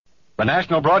The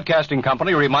National Broadcasting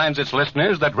Company reminds its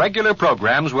listeners that regular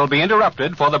programs will be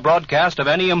interrupted for the broadcast of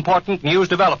any important news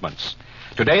developments.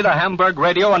 Today, the Hamburg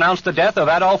radio announced the death of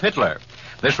Adolf Hitler.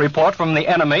 This report from the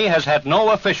enemy has had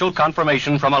no official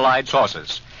confirmation from allied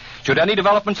sources. Should any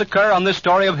developments occur on this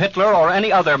story of Hitler or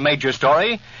any other major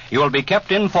story, you will be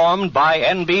kept informed by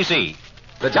NBC.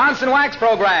 The Johnson Wax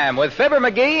Program with Fibber,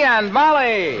 McGee, and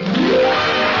Molly.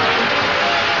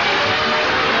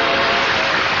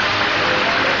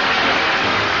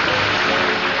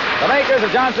 The makers of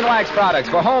Johnson Wax products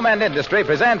for home and industry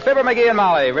present Fibber, McGee, and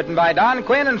Molly, written by Don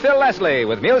Quinn and Phil Leslie,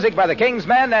 with music by the King's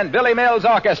Men and Billy Mills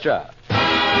Orchestra.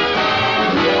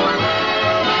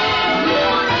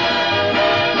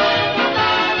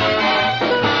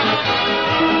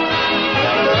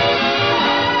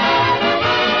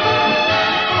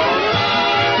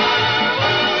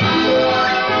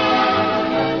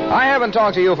 I haven't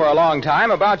talked to you for a long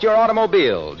time about your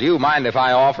automobile. Do you mind if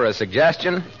I offer a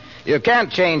suggestion? You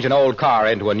can't change an old car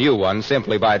into a new one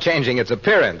simply by changing its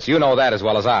appearance. You know that as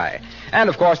well as I. And,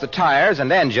 of course, the tires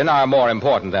and engine are more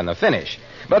important than the finish.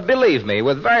 But believe me,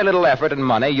 with very little effort and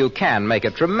money, you can make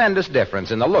a tremendous difference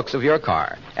in the looks of your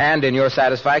car and in your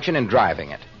satisfaction in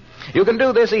driving it. You can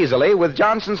do this easily with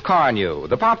Johnson's Car New,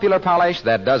 the popular polish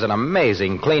that does an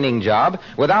amazing cleaning job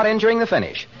without injuring the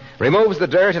finish. Removes the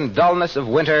dirt and dullness of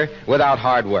winter without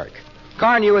hard work.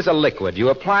 Car New is a liquid. You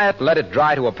apply it, let it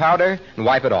dry to a powder, and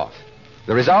wipe it off.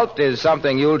 The result is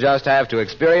something you'll just have to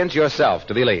experience yourself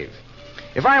to believe.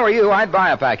 If I were you, I'd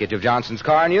buy a package of Johnson's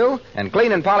Car New and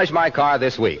clean and polish my car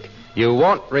this week. You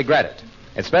won't regret it.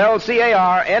 It's spelled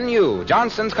C-A-R-N-U,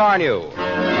 Johnson's Car New.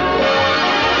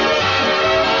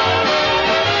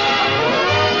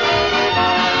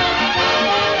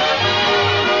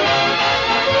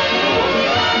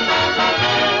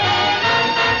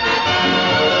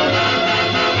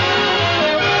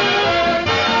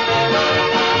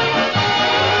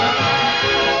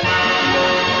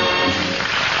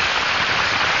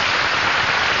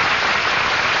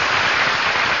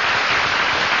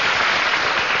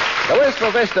 The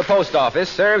Wistful Vista Post Office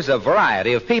serves a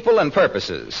variety of people and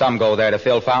purposes. Some go there to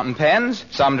fill fountain pens,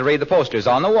 some to read the posters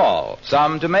on the wall,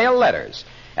 some to mail letters,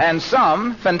 and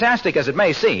some, fantastic as it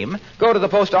may seem, go to the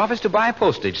post office to buy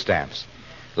postage stamps.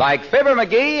 Like Fibber,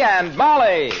 McGee, and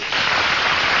Molly.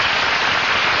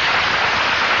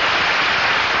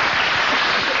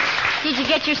 Did you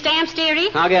get your stamps, dearie?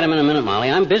 I'll get them in a minute, Molly.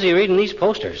 I'm busy reading these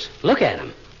posters. Look at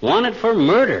them. Wanted for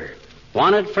murder.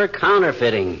 Wanted for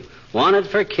counterfeiting. Wanted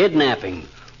for kidnapping.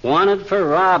 Wanted for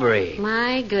robbery.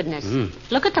 My goodness.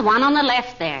 Look at the one on the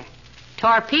left there.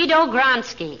 Torpedo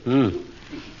Gronsky.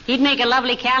 He'd make a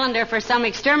lovely calendar for some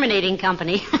exterminating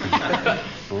company.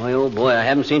 Boy, oh boy, I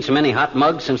haven't seen so many hot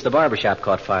mugs since the barbershop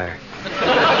caught fire. Well,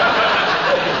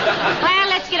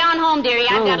 let's get on home, dearie.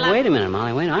 I've got Wait a minute,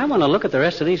 Molly. Wait. I want to look at the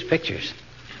rest of these pictures.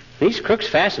 These crooks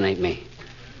fascinate me.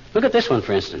 Look at this one,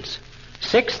 for instance.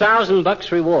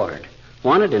 $6,000 reward.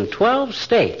 Wanted in 12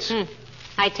 states.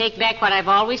 I take back what I've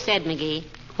always said, McGee.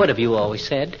 What have you always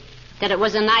said? That it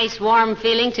was a nice, warm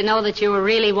feeling to know that you were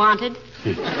really wanted.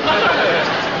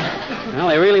 Well,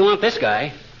 they really want this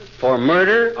guy. For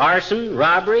murder, arson,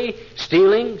 robbery,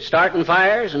 stealing, starting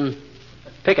fires, and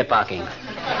picketpocketing.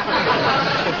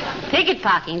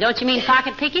 Picketpocketing? Don't you mean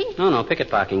pocket picking? No,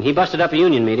 picketpocketing. He busted up a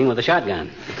union meeting with a shotgun.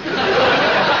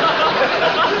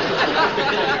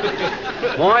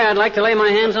 Boy, I'd like to lay my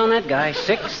hands on that guy.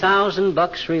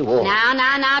 $6,000 reward.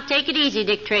 Now, take it easy,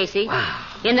 Dick Tracy. Wow.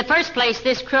 In the first place,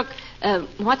 this crook,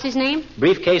 what's his name?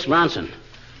 Briefcase Bronson.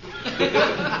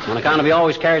 On account of he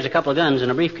always carries a couple of guns in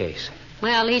a briefcase.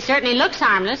 Well, he certainly looks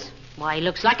harmless. Why, he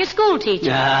looks like a school teacher.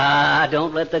 Ah,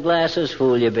 don't let the glasses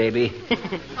fool you, baby.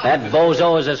 That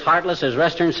bozo is as heartless as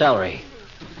Western celery.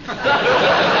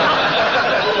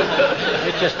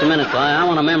 Wait just a minute, Fly. I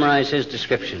want to memorize his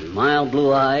description. Mild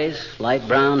blue eyes, light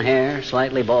brown hair,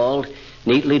 slightly bald,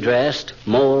 neatly dressed,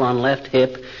 mole on left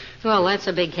hip. Well, that's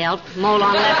a big help. Mole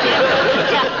on left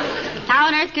hip. How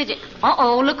on earth could you...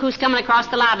 Uh-oh, look who's coming across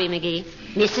the lobby, McGee.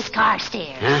 Mrs.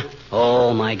 Carstairs. Huh?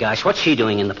 Oh, my gosh. What's she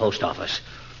doing in the post office?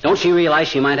 Don't she realize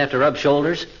she might have to rub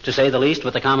shoulders, to say the least,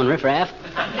 with the common riffraff?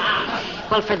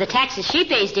 Well, for the taxes she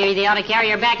pays, dearie, they ought to carry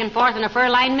her back and forth in a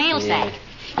fur-lined mail sack.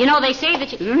 You know, they say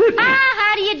that you...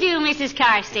 how do you do, Mrs.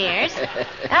 Carstairs?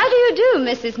 How do you do,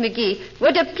 Mrs. McGee?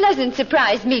 What a pleasant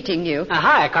surprise meeting you.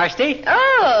 Hi, Carsty.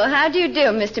 Oh, how do you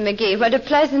do, Mr. McGee? What a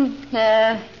pleasant...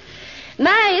 My,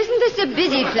 isn't this a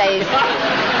busy place?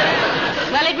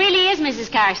 Well, it really is, Mrs.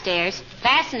 Carstairs.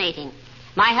 Fascinating.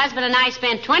 My husband and I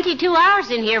spent 22 hours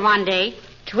in here one day.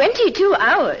 22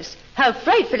 hours? How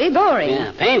frightfully boring.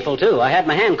 Yeah, painful, too. I had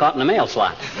my hand caught in the mail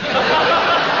slot.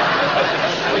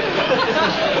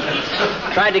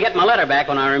 Tried to get my letter back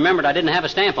when I remembered I didn't have a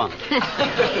stamp on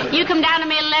it. You come down to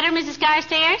mail a letter, Mrs.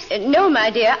 Carstairs? No, my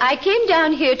dear. I came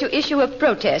down here to issue a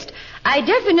protest. I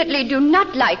definitely do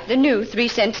not like the new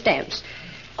 3-cent stamps.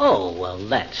 Oh, well,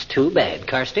 that's too bad,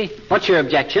 Kirsty. What's your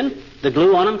objection? The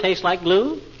glue on them tastes like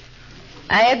glue?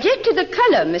 I object to the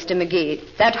color, Mr. McGee.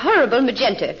 That horrible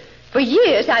magenta. For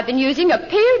years, I've been using a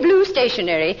pale blue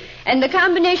stationery, and the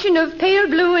combination of pale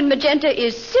blue and magenta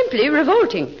is simply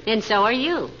revolting. And so are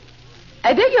you.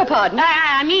 I beg your pardon?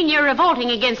 I mean, you're revolting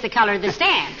against the color of the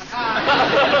stamps.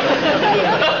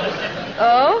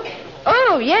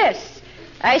 Oh, yes.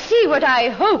 I see what I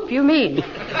hope you mean.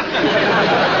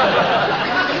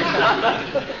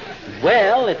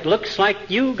 Well, it looks like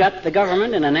you got the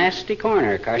government in a nasty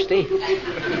corner, Kirsty.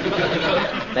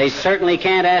 They certainly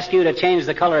can't ask you to change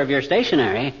the color of your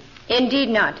stationery. Indeed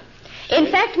not. In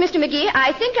fact, Mr. McGee,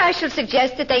 I think I shall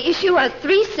suggest that they issue a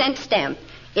 3-cent stamp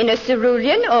in a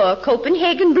cerulean or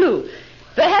Copenhagen blue,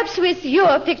 perhaps with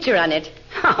your picture on it.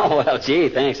 Oh, well, gee,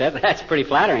 thanks. That's pretty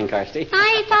flattering, Kirsty.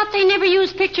 I thought they never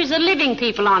used pictures of living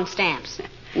people on stamps.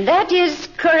 That is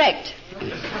correct.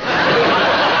 Well,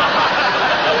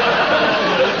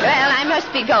 I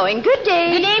must be going. Good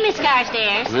day. Good day, Miss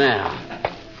Carstairs. Well,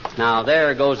 now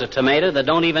there goes a tomato that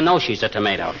don't even know she's a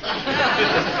tomato.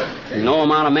 No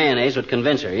amount of mayonnaise would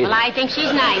convince her either. Well, I think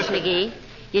she's nice, McGee.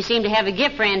 You seem to have a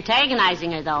gift for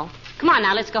antagonizing her, though. Come on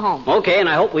now, let's go home. Okay, and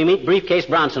I hope we meet Briefcase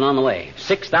Bronson on the way.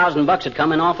 $6,000 would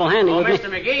come in awful handy. Oh, Mr.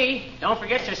 McGee, don't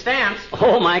forget your stamps.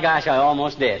 Oh, my gosh, I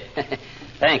almost did.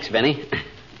 Thanks, Benny.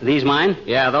 These mine?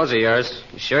 Yeah, those are yours.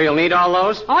 You sure you'll need all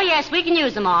those? Oh, yes, we can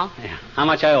use them all. Yeah. How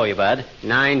much I owe you, Bud?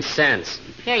 9 cents.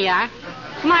 Here you are.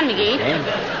 Come on, McGee. Okay.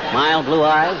 Mild blue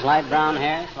eyes, light brown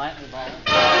hair, slightly bald.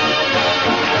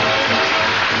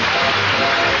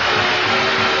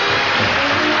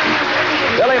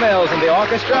 Billy Mills and the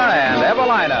orchestra and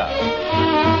Evelina.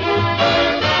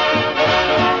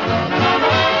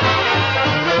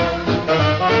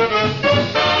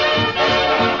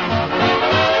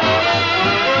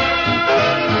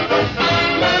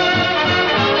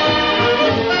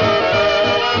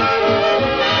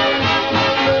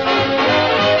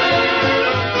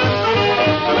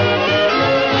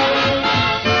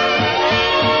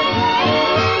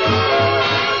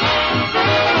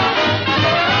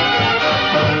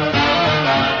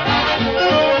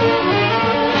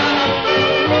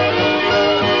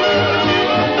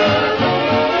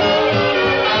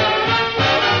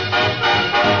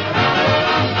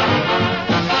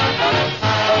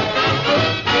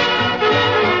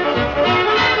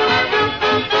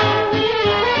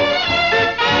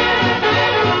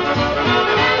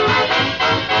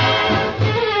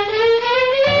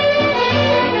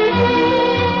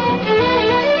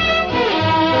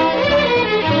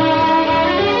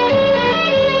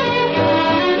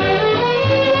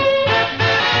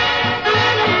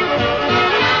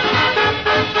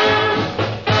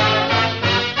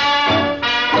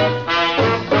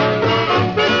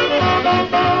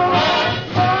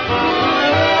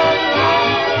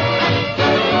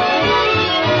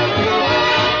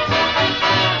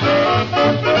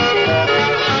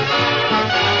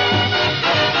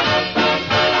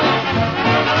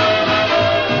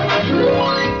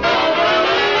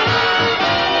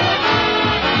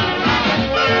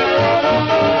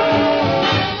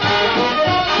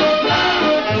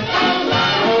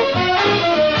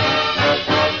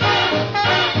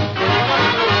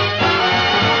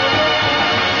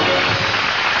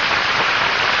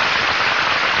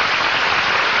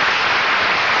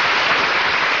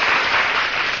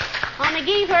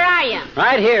 McGee, where are you?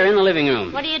 Right here in the living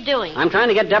room. What are you doing? I'm trying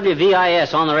to get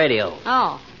WVIS on the radio.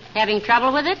 Oh, having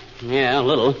trouble with it? Yeah, a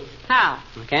little. How?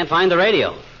 I can't find the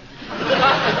radio.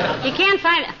 You can't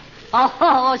find it.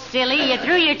 Oh, silly. You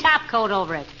threw your top coat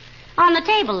over it. On the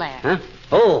table there. Huh?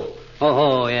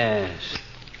 Oh, yes.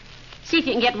 See if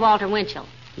you can get Walter Winchell.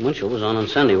 Winchell was on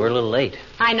Sunday. We're a little late.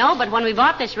 I know, but when we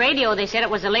bought this radio, they said it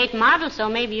was a late model, so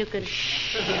maybe you could...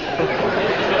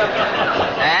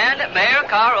 And Mayor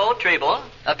Carl Treble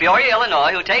of Peoria,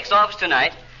 Illinois, who takes office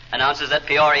tonight, announces that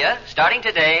Peoria, starting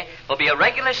today, will be a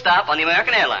regular stop on the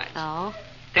American Airlines. Oh?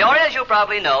 Peoria, as you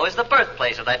probably know, is the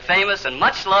birthplace of that famous and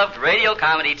much-loved radio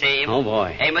comedy team. Oh,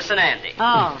 boy. Amos and Andy.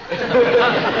 Oh.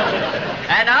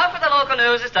 And now for the local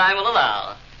news as time will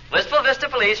allow. Wistful Vista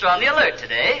police are on the alert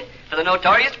today for the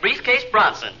notorious Briefcase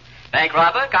Bronson, bank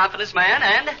robber, confidence man,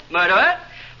 and murderer,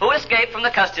 who escaped from the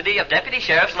custody of deputy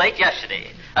sheriffs late yesterday.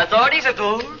 Authorities have...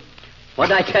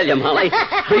 What'd I tell you, Molly?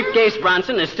 Briefcase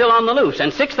Bronson is still on the loose,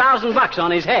 and $6,000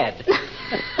 on his head.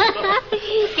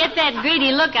 Get that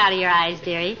greedy look out of your eyes,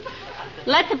 dearie.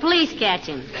 Let the police catch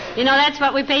him. You know, that's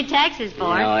what we pay taxes for.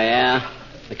 Oh, yeah?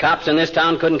 The cops in this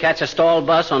town couldn't catch a stalled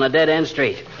bus on a dead-end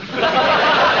street.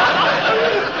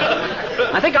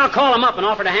 I think I'll call him up and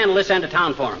offer to handle this end of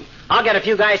town for him. I'll get a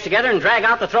few guys together and drag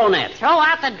out the throw net. Throw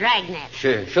out the dragnet.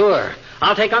 Sure.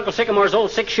 I'll take Uncle Sycamore's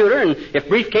old six-shooter, and if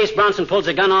Briefcase Bronson pulls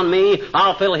a gun on me,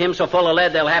 I'll fill him so full of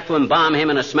lead they'll have to embalm him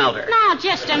in a smelter. Now,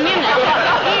 just a minute.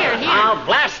 Here. I'll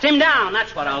blast him down.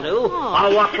 That's what I'll do. Oh.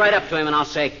 I'll walk right up to him, and I'll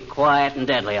say, quiet and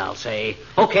deadly, I'll say,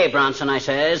 "Okay, Bronson," I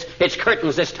says, "it's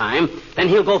curtains this time." Then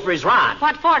he'll go for his rod.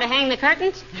 What for, to hang the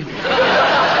curtains?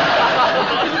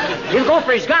 He'll go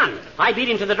for his gun. I beat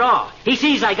him to the draw. He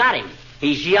sees I got him.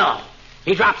 He's yellow.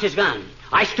 He drops his gun.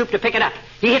 I stoop to pick it up.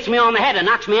 He hits me on the head and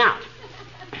knocks me out.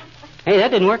 Hey,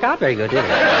 that didn't work out very good, did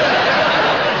it?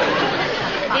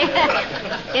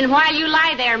 And while you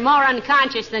lie there more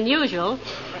unconscious than usual,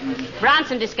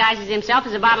 Bronson disguises himself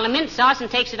as a bottle of mint sauce and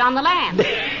takes it on the lam.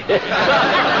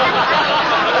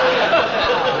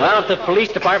 Well, if the police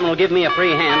department will give me a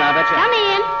free hand, I'll bet you... Come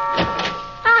in.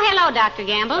 Oh, hello, Dr.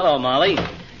 Gamble. Hello, Molly.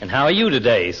 And how are you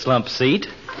today, slump seat?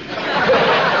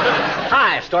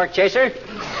 Hi, Stork Chaser.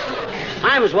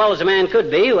 I'm as well as a man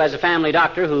could be who has a family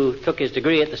doctor who took his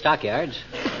degree at the stockyards.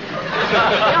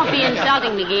 Don't be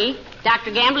insulting, McGee.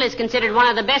 Dr. Gamble is considered one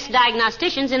of the best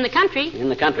diagnosticians in the country. In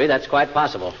the country, that's quite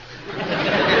possible.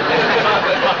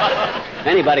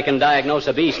 Anybody can diagnose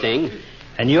a bee sting.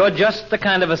 And you're just the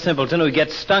kind of a simpleton who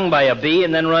gets stung by a bee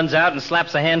and then runs out and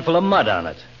slaps a handful of mud on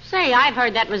it. Say, I've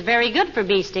heard that was very good for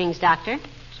bee stings, Doctor.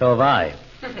 So have I.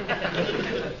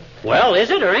 Well,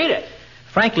 is it or ain't it?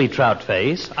 Frankly,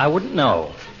 Troutface, I wouldn't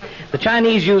know. The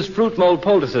Chinese used fruit mold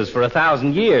poultices for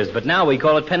 1,000 years, but now we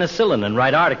call it penicillin and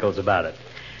write articles about it.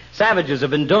 Savages have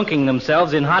been dunking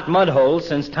themselves in hot mud holes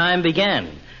since time began,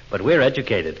 but we're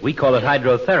educated. We call it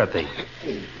hydrotherapy.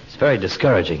 It's very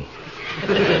discouraging.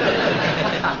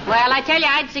 Well, I tell you,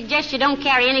 I'd suggest you don't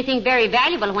carry anything very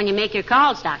valuable when you make your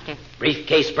calls, Doctor.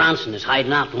 Briefcase Bronson is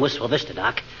hiding out in Wistful Vista,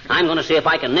 Doc. I'm going to see if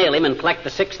I can nail him and collect the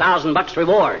 $6,000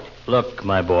 reward. Look,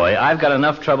 my boy, I've got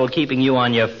enough trouble keeping you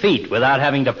on your feet without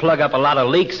having to plug up a lot of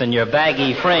leaks in your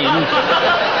baggy frame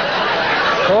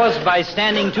caused by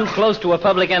standing too close to a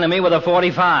public enemy with a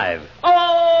 .45.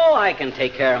 Oh, I can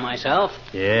take care of myself.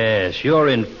 Yes, you're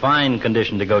in fine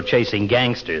condition to go chasing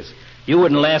gangsters. You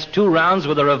wouldn't last 2 rounds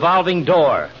with a revolving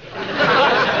door.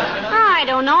 I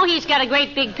don't know. He's got a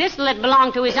great big pistol that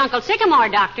belonged to his Uncle Sycamore,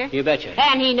 Doctor. You betcha.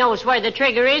 And he knows where the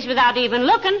trigger is without even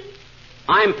looking.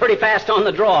 I'm pretty fast on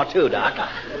the draw, too, Doc.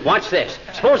 Watch this.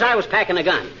 Suppose I was packing a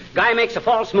gun. Guy makes a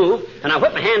false move, and I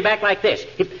whip my hand back like this.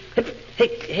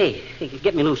 Hey,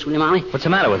 get me loose, will you, Molly? What's the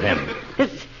matter with him?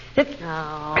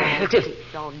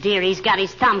 Oh, dear, he's got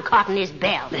his thumb caught in his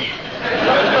belt.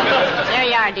 There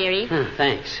you are, dearie.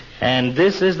 Thanks. And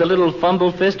this is the little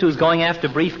fumble fist who's going after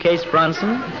Briefcase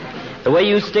Bronson? The way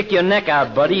you stick your neck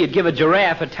out, buddy, you'd give a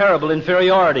giraffe a terrible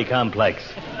inferiority complex.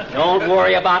 Don't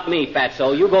worry about me,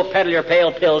 Fatso. You go peddle your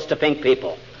pale pills to pink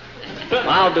people.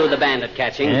 I'll do the bandit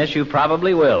catching. Yes, you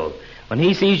probably will. When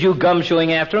he sees you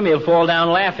gumshoeing after him, he'll fall down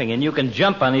laughing, and you can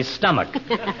jump on his stomach.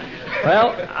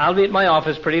 Well, I'll be at my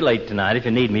office pretty late tonight if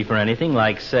you need me for anything,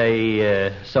 like,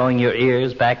 say, sewing your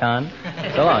ears back on.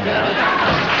 So long now.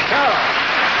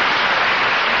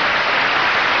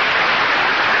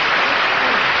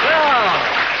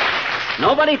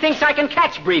 Nobody thinks I can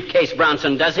catch Briefcase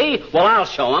Bronson, does he? Well, I'll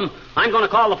show him. I'm going to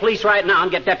call the police right now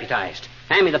and get deputized.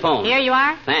 Hand me the phone. Here you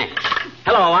are. Thanks.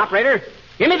 Hello, operator.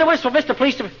 Give me the Wistful Vista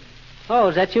Police... Oh,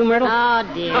 is that you, Myrtle? Oh,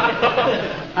 dear.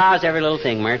 How's every little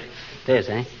thing, Myrt? It is,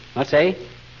 eh? What say?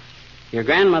 Your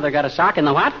grandmother got a sock in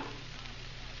the what?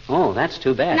 Oh, that's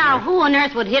too bad. Now, Myrt. who on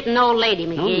earth would hit an old lady,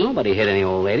 McGee? No, nobody hit any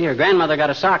old lady. Her grandmother got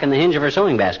a sock in the hinge of her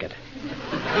sewing basket.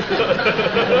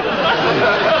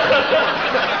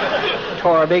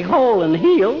 Tore a big hole in the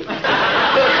heel.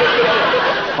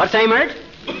 What say, Myrt?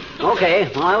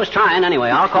 Okay, well, I was trying anyway.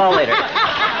 I'll call later.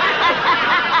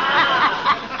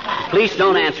 Police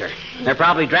don't answer. They're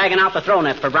probably dragging out the throw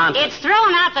net for Bronson. It's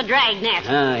throwing out the drag net.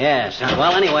 Yes.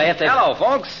 Well, anyway, if they... Hello,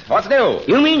 folks. What's new?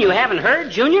 You mean you haven't heard,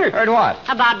 Junior? Heard what?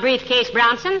 About Briefcase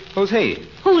Bronson. Who's he?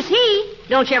 Who's he?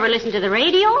 Don't you ever listen to the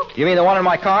radio? You mean the one in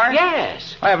my car?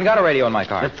 Yes. I haven't got a radio in my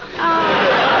car.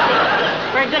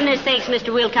 For goodness sakes,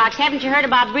 Mr. Wilcox, haven't you heard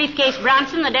about Briefcase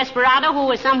Bronson, the desperado who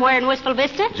was somewhere in Wistful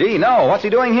Vista? Gee, no. What's he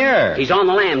doing here? He's on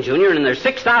the lam, Junior, and there's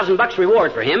 $6,000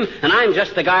 reward for him, and I'm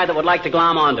just the guy that would like to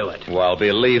glom onto it. Well,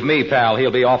 believe me, pal, he'll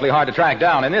be awfully hard to track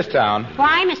down in this town.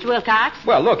 Why, Mr. Wilcox?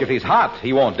 Well, look, if he's hot,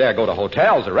 he won't dare go to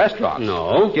hotels or restaurants.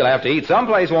 No. He'll have to eat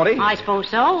someplace, won't he? I suppose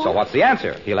so. So what's the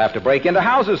answer? He'll have to break into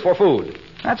houses for food.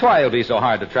 That's why he'll be so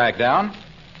hard to track down.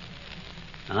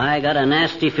 I got a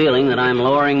nasty feeling that I'm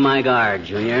lowering my guard,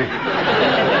 Junior.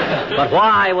 But But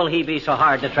why will he be so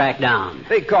hard to track down?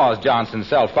 Because Johnson's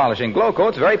self-polishing glow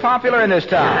coat's very popular in this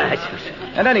town.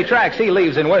 And any tracks he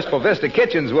leaves in Wistful Vista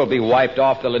kitchens will be wiped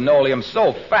off the linoleum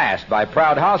so fast by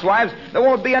proud housewives there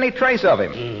won't be any trace of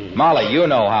him. Molly, you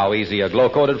know how easy a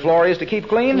glow-coated floor is to keep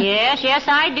clean. Yes,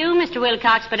 I do, Mr.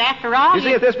 Wilcox, but after all... You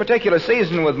see, at this particular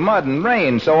season with mud and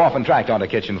rain so often tracked onto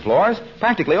kitchen floors,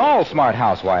 practically all smart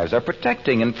housewives are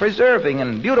protecting and preserving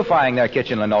and beautifying their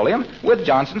kitchen linoleum with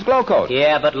Johnson's glow coat.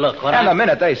 Yeah, but look, And the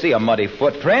minute they see a muddy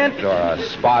footprint or a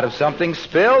spot of something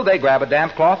spilled, they grab a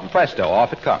damp cloth and presto,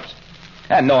 off it comes.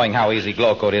 And knowing how easy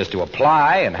glow coat is to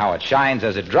apply and how it shines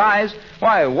as it dries,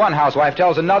 why, one housewife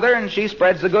tells another and she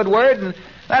spreads the good word, and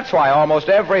that's why almost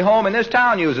every home in this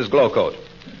town uses glow coat.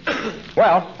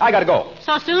 Well, I gotta go.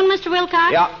 So soon, Mr.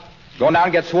 Wilcox? Yeah. Going down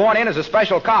and get sworn in as a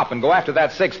special cop and go after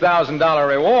that $6,000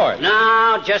 reward.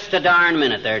 Now, just a darn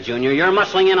minute there, Junior. You're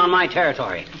muscling in on my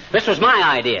territory. This was my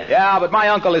idea. Yeah, but my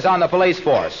uncle is on the police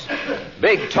force.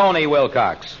 Big Tony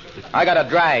Wilcox. I got a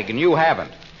drag and you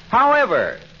haven't.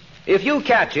 However, if you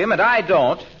catch him and I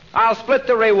don't, I'll split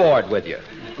the reward with you.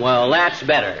 Well, that's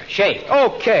better. Shake.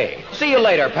 Okay. See you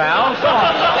later, pal. So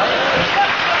long.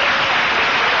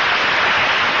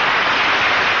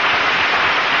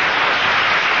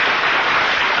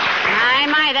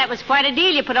 My, that was quite a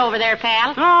deal you put over there,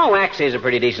 pal. Oh, Waxy's a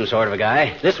pretty decent sort of a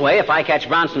guy. This way, if I catch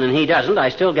Bronson and he doesn't, I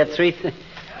still get three... Hey,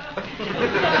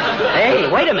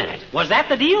 wait a minute. Was that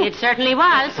the deal? It certainly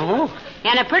was. Oh.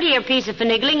 And a prettier piece of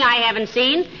finagling I haven't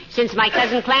seen since my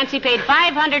cousin Clancy paid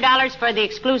 $500 for the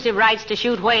exclusive rights to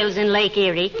shoot whales in Lake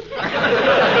Erie.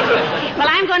 Well,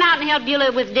 I'm going out and help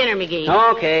Beulah with dinner, McGee.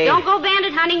 Okay. Don't go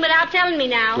bandit hunting without telling me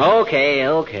now. Okay.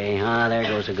 Ah, there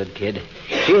goes a good kid.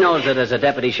 She knows that as a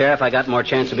deputy sheriff, I got more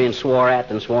chance of being swore at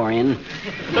than swore in.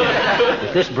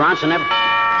 If this Bronson ever...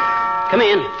 Come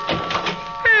in.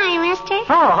 Hi, mister.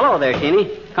 Oh, hello there, Teeny.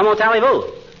 Comment allez-vous?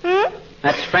 Hmm?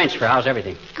 That's French for how's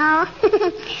everything. Oh.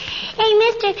 Hey,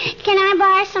 mister, can I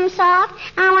borrow some salt?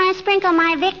 I want to sprinkle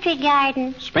my victory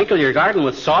garden. Sprinkle your garden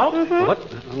with salt?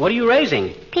 Mm-hmm. What are you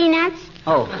raising? Peanuts.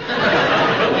 Oh.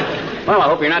 Well, I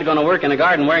hope you're not going to work in a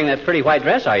garden wearing that pretty white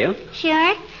dress, are you?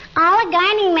 Sure. All the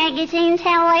gardening magazines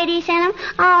have ladies in them,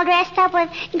 all dressed up with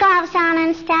gloves on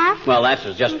and stuff. Well, that's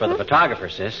just for the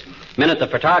photographers, sis. Minute the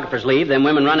photographers leave, them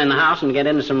women run in the house and get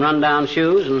into some run-down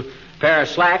shoes and a pair of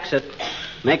slacks that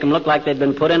make them look like they'd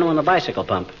been put into a bicycle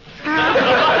pump. Well,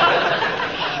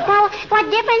 what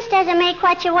difference does it make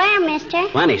what you wear, mister?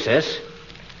 Plenty, sis.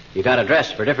 You got to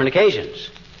dress for different occasions.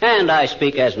 And I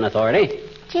speak as an authority.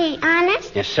 Gee,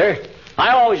 honest? Yes, sir.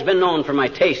 I've always been known for my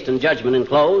taste and judgment in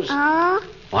clothes. Oh?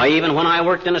 Why, even when I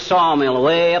worked in a sawmill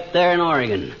way up there in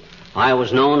Oregon, I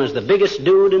was known as the biggest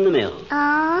dude in the mill.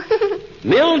 Oh?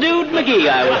 Mildude McGee,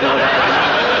 I was known as.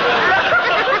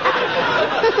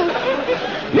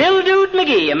 Mildude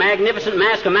McGee, a magnificent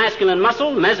mask of masculine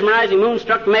muscle, mesmerizing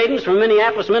moonstruck maidens from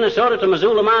Minneapolis, Minnesota to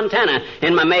Missoula, Montana,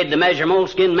 in my made-to-measure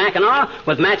moleskin mackinaw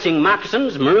with matching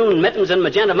moccasins, maroon mittens, and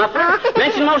magenta muffler.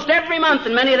 Mentioned most every month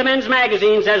in many of the men's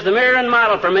magazines as the mirror and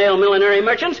model for male millinery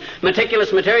merchants,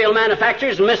 meticulous material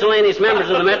manufacturers, and miscellaneous members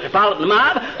of the metropolitan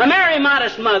mob. A merry,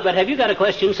 modest mug. But have you got a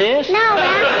question, sis? No,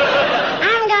 well,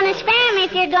 I'm going to spare him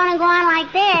if you're going to go on like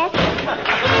this.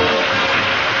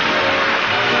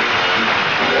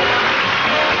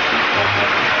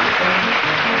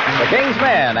 The King's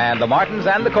Men and the Martins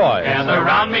and the Coys. Gather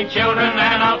round me, children,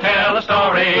 and I'll tell a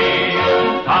story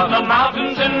of the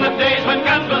mountains in the days when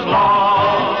guns was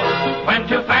law. When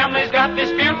two families got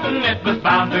disputing, it was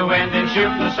bound to end in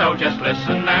shooting. So just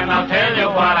listen, and I'll tell you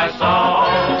what I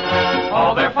saw.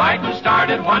 All their fighting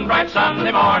started one bright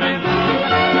Sunday morning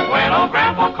when old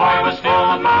Grandpa Coy was full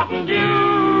of Mountain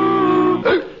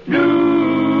Dew.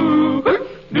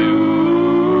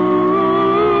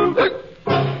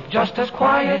 Just as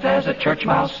quiet as a church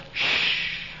mouse,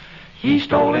 shh, he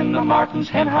stole in the Martins'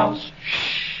 hen house,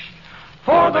 shh,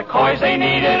 for the Coys they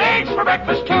needed eggs for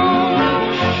breakfast too.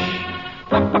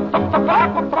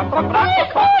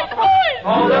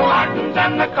 Oh, the Martins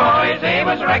and the Coys, they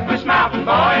was reckless mountain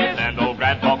boys, and old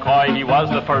Grandpa Coy, he was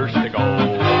the first to go.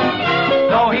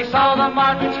 Though he saw the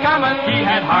Martins coming, he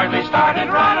had hardly started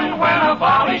running when a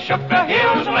volley shook the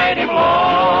hills and laid him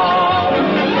low.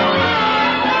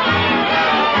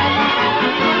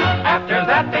 After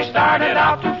that they started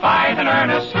out to fight in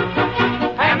earnest,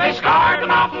 and they scarred the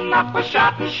mountain up with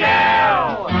shot and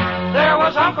shell. There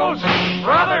was uncles,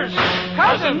 brothers,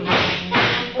 cousins,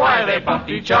 why they bumped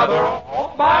each other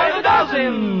by the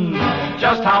dozen.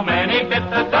 Just how many bit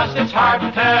the dust, it's hard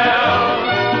to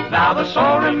tell. Now the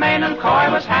sole remaining Coy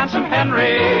was Handsome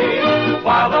Henry,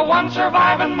 while the one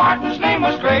surviving Martin's name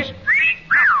was Grace.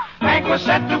 Hank was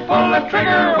set to pull the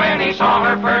trigger when he saw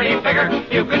her pretty figure.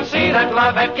 You could see that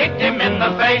love had kicked him in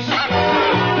the face.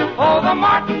 Oh, the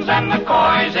Martins and the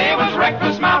Coys, they was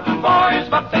reckless mountain boys,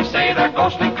 but they say their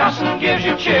ghostly cussing gives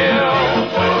you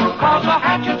chills. 'Cause the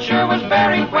hatchet sure was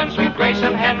buried when sweet Grace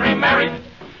and Henry married.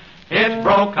 It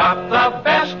broke up the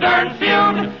best darn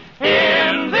feud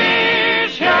in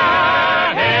these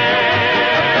here hills.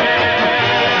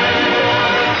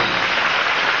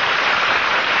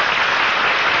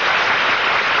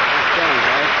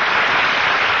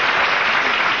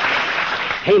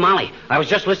 Hey, Molly, I was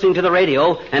just listening to the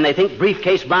radio, and they think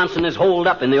Briefcase Bronson is holed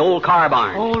up in the old car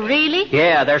barn. Oh, really?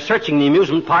 Yeah, they're searching the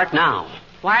amusement park now.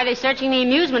 Why are they searching the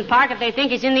amusement park if they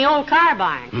think he's in the old car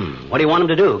barn? What do you want him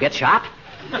to do, get shot?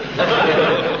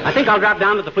 I think I'll drop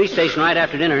down to the police station right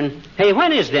after dinner, and... Hey,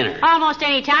 when is dinner? Almost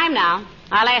any time now.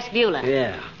 I'll ask Beulah.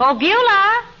 Yeah. Oh,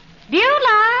 Beulah!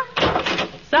 Beulah!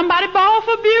 Somebody ball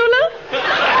for Beulah?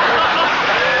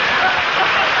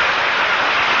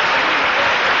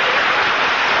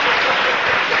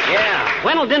 Yeah.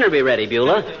 When'll dinner be ready,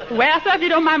 Beulah? Well, sir, if you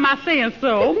don't mind my saying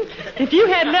so, if you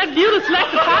had let Beulah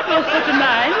select the pot roast for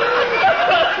tonight...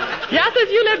 Yes, if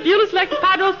you let Beulah select the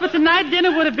pot roast for tonight,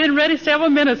 dinner would have been ready several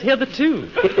minutes hitherto.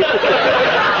 However,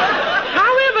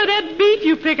 that beef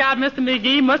you pick out, Mr.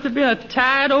 McGee, must have been a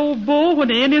tired old bull when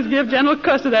the Indians give General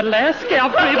Custer that last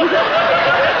scalp treatment.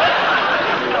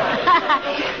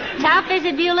 Tough, is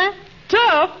it, Beulah?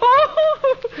 Tough?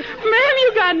 Oh, ma'am,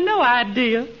 you got no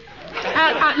idea.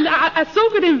 I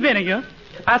soak it in vinegar.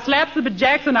 I slaps the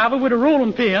Jackson of it with a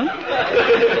rolling pin.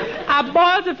 I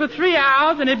boils it for 3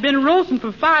 hours, and it's been roasting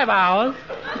for 5 hours.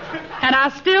 And I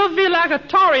still feel like a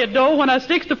toreador when I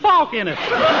sticks the fork in it.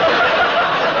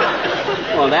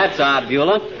 Well, that's odd,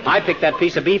 Beulah. I picked that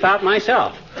piece of beef out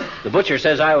myself. The butcher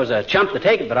says I was a chump to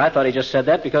take it, but I thought he just said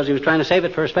that because he was trying to save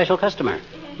it for a special customer.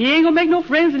 He ain't gonna make no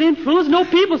friends and influence no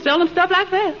people selling stuff like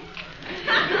that.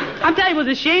 I'm telling you, it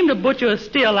was a shame to butcher a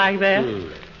steer like that.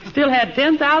 Still had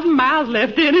 10,000 miles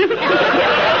left in him. Well,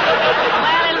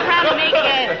 it'll probably make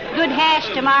good hash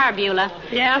tomorrow, Beulah.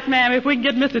 Yes, ma'am, if we can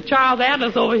get Mr. Charles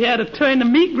Atlas over here to turn the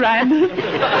meat grinder. Is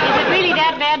it really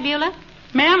that bad, Beulah?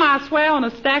 Ma'am, I swear on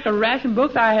a stack of ration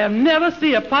books I have never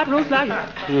seen a pot roast like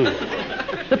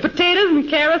it. The potatoes and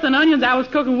carrots and onions I was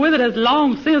cooking with it has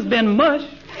long since been mush.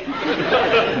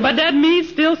 But that meat's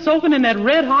still soaking in that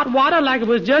red-hot water like it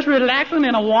was just relaxing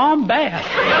in a warm bath.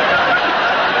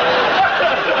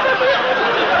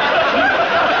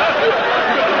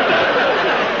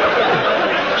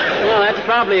 Well, that's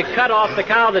probably a cut off the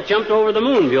cow that jumped over the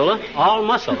moon, Beulah. All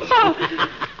muscles. Oh,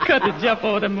 cut the jump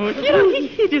over the moon. You know,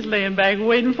 he's just laying back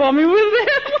waiting for me with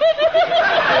that.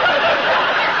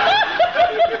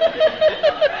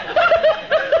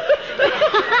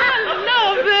 I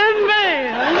love that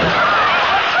man.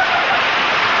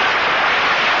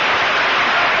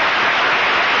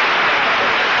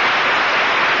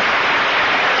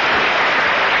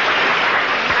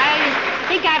 I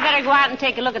think I better go out and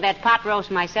take a look at that pot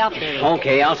roast myself, dearie.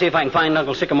 Okay, I'll see if I can find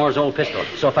Uncle Sycamore's old pistol.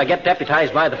 So if I get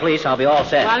deputized by the police, I'll be all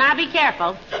set. Well, now be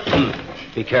careful.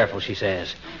 Be careful, she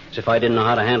says. As if I didn't know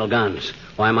how to handle guns.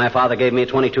 Why, my father gave me a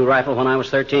 .22 rifle when I was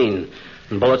 13,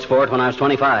 and bullets for it when I was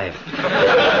 25.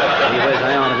 Anyways,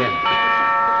 I ought to be.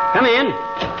 Come in.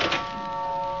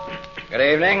 Good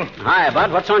evening. Hi,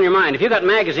 Bud. What's on your mind? If you got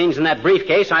magazines in that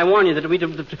briefcase, I warn you that we...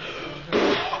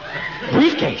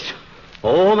 Briefcase?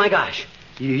 Oh, my gosh.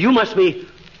 You must be...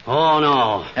 Oh,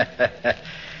 no.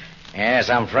 Yes,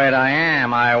 I'm afraid I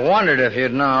am. I wondered if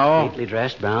you'd know. Neatly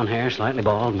dressed, brown hair, slightly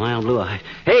bald, mild blue eye.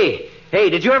 Hey,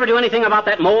 did you ever do anything about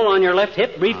that mole on your left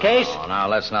hip, Briefcase? Oh, now,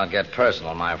 let's not get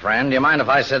personal, my friend. Do you mind if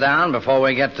I sit down before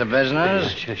we get to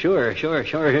business? Sure.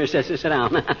 Sit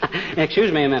down.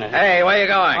 Excuse me a minute. Hey, where you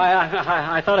going?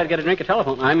 I thought I'd get a drink of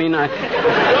telephone. I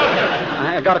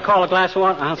got to call a glass of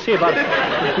water. I'll see about it.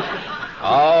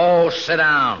 Oh, sit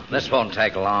down. This won't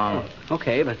take long.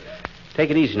 Okay, but take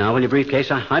it easy now, will you,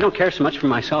 Briefcase? I don't care so much for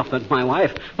myself, but my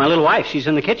wife, my little wife, she's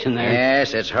in the kitchen there.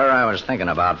 Yes, it's her I was thinking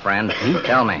about, friend.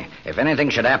 Tell me, if anything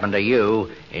should happen to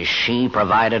you, is she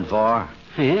provided for?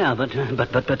 Yeah, but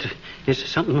is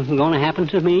something going to happen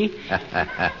to me?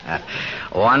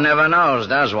 One never knows,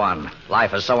 does one?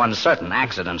 Life is so uncertain.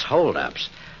 Accidents, hold-ups.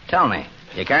 Tell me,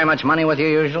 you carry much money with you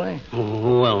usually?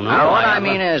 Well, no. Now, what I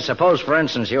mean is, suppose, for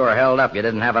instance, you were held up, you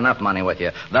didn't have enough money with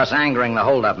you, thus angering the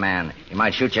hold-up man. He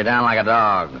might shoot you down like a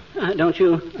dog. Don't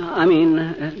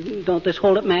this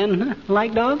hold-up man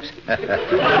like dogs?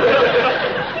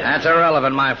 That's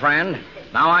irrelevant, my friend.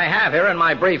 Now, I have here in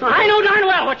my briefcase... I know darn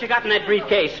well what you got in that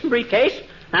briefcase.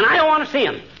 And I don't want to see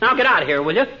him. Now, get out of here,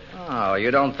 will you? Oh,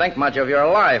 you don't think much of your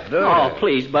life, do you? Oh,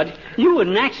 please, Bud. You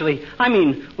wouldn't actually.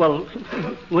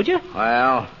 Would you?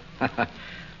 Well,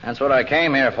 that's what I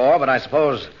came here for, but I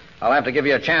suppose I'll have to give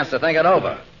you a chance to think it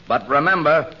over. But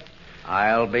remember,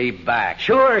 I'll be back.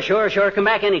 Sure. Come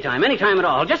back anytime at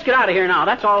all. Just get out of here now.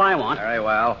 That's all I want. Very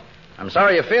well. I'm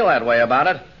sorry you feel that way about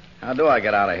it. How do I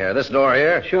get out of here? This door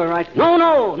here? Sure, right.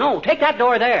 No. Take that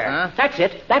door there. Huh? That's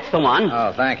it. That's the one.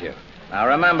 Oh, thank you. Now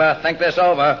remember, think this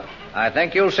over. I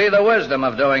think you'll see the wisdom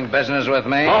of doing business with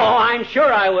me. Oh, I'm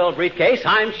sure I will, Briefcase.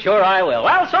 I'm sure I will.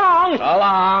 Well, so long. So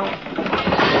long.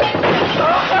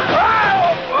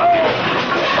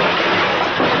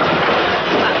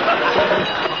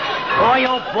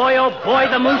 Boy, oh boy,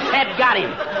 the moose head got him.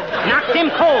 Knocked him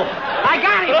cold. I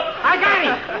got him.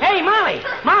 Hey,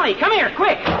 Molly, come here,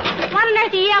 quick. What on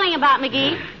earth are you yelling about,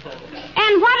 McGee?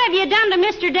 And what have you done to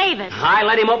Mr. Davis? I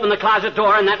let him open the closet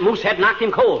door, and that moose head knocked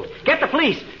him cold. Get the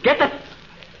police.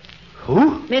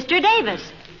 Who? Mr. Davis,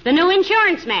 the new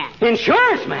insurance man.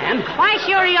 Insurance man? Why,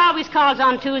 sure, he always calls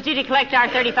on Tuesday to collect our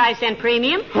 35-cent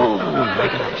premium. Oh, my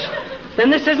gosh. Then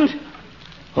this isn't...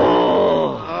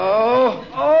 Oh,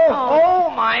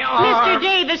 my arm.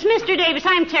 Mr. Davis,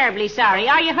 I'm terribly sorry.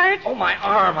 Are you hurt? Oh, my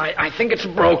arm. I think it's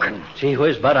broken. Gee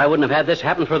whiz, Bud, I wouldn't have had this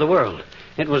happen for the world.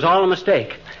 It was all a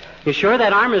mistake. You sure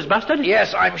that arm is busted?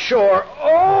 Yes, I'm sure.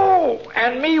 Oh,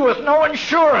 and me with no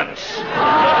insurance.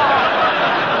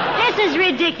 This is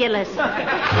ridiculous.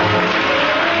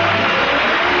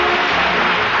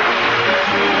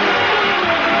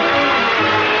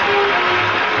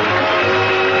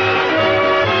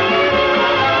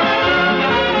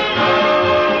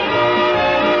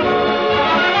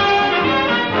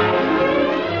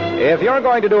 If you're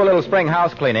going to do a little spring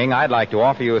house cleaning, I'd like to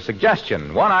offer you a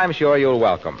suggestion, one I'm sure you'll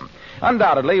welcome.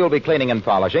 Undoubtedly, you'll be cleaning and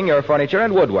polishing your furniture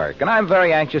and woodwork, and I'm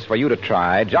very anxious for you to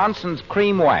try Johnson's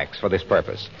Cream Wax for this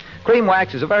purpose. Cream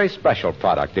Wax is a very special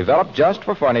product developed just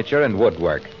for furniture and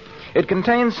woodwork. It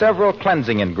contains several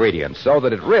cleansing ingredients so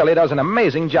that it really does an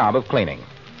amazing job of cleaning.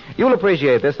 You'll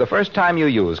appreciate this the first time you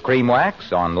use Cream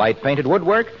Wax on light-painted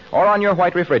woodwork or on your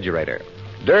white refrigerator.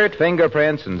 Dirt,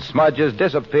 fingerprints, and smudges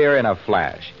disappear in a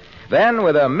flash. Then,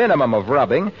 with a minimum of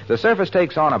rubbing, the surface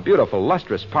takes on a beautiful,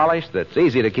 lustrous polish that's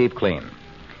easy to keep clean.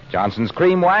 Johnson's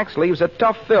Cream Wax leaves a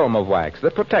tough film of wax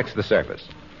that protects the surface.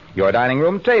 Your dining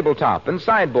room tabletop and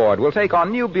sideboard will take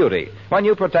on new beauty when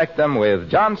you protect them with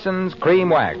Johnson's Cream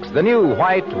Wax, the new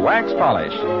white wax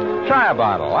polish. Try a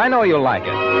bottle. I know you'll like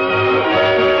it.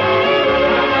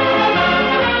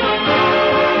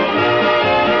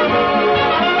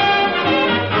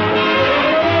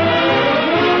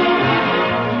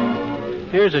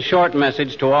 Here's a short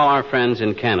message to all our friends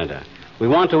in Canada. We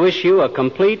want to wish you a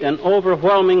complete and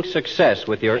overwhelming success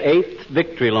with your 8th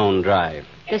Victory Loan Drive.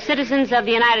 The citizens of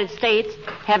the United States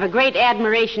have a great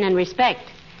admiration and respect,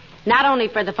 not only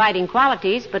for the fighting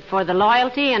qualities, but for the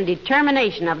loyalty and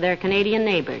determination of their Canadian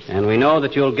neighbors. And we know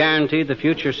that you'll guarantee the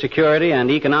future security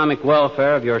and economic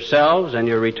welfare of yourselves and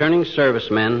your returning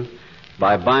servicemen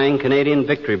by buying Canadian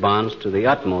victory bonds to the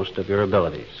utmost of your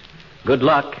abilities. Good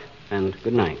luck. And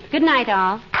good night. Good night,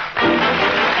 all.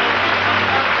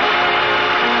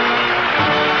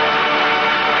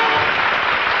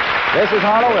 This is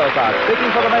Harlow Wilcox, speaking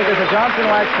for the makers of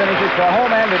Johnson Wax Finishes for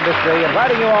home and industry,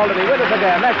 inviting you all to be with us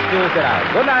again next Tuesday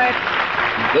night. Good night.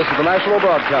 This is the National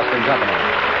Broadcasting Company.